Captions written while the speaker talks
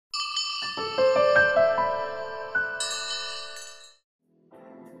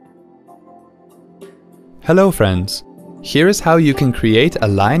Hello friends! Here is how you can create a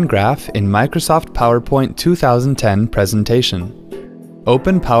line graph in Microsoft PowerPoint 2010 presentation.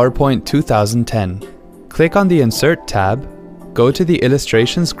 Open PowerPoint 2010. Click on the Insert tab, go to the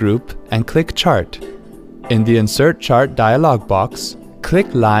Illustrations group and click Chart. In the Insert Chart dialog box,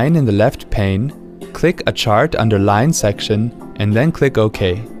 click Line in the left pane, click a chart under Line section and then click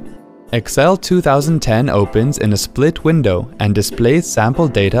OK. Excel 2010 opens in a split window and displays sample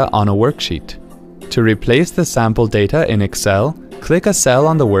data on a worksheet. To replace the sample data in Excel, click a cell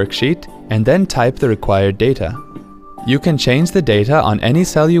on the worksheet and then type the required data. You can change the data on any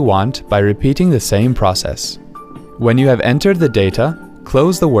cell you want by repeating the same process. When you have entered the data,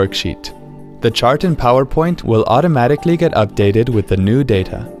 close the worksheet. The chart in PowerPoint will automatically get updated with the new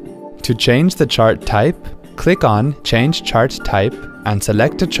data. To change the chart type, click on Change Chart Type and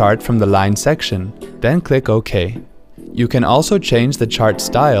select a chart from the Line section, then click OK. You can also change the chart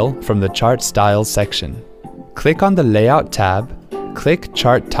style from the Chart Styles section. Click on the Layout tab, click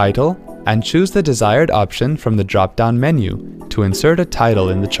Chart Title, and choose the desired option from the drop-down menu to insert a title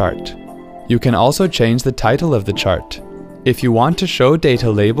in the chart. You can also change the title of the chart. If you want to show data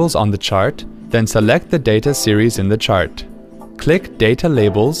labels on the chart, then select the data series in the chart. Click Data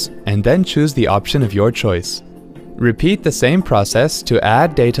Labels and then choose the option of your choice. Repeat the same process to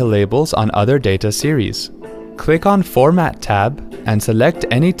add data labels on other data series. Click on Format tab and select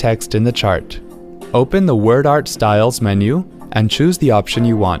any text in the chart. Open the Word Art Styles menu and choose the option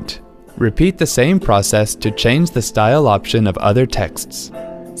you want. Repeat the same process to change the style option of other texts.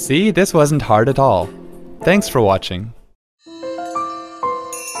 See, this wasn't hard at all. Thanks for watching.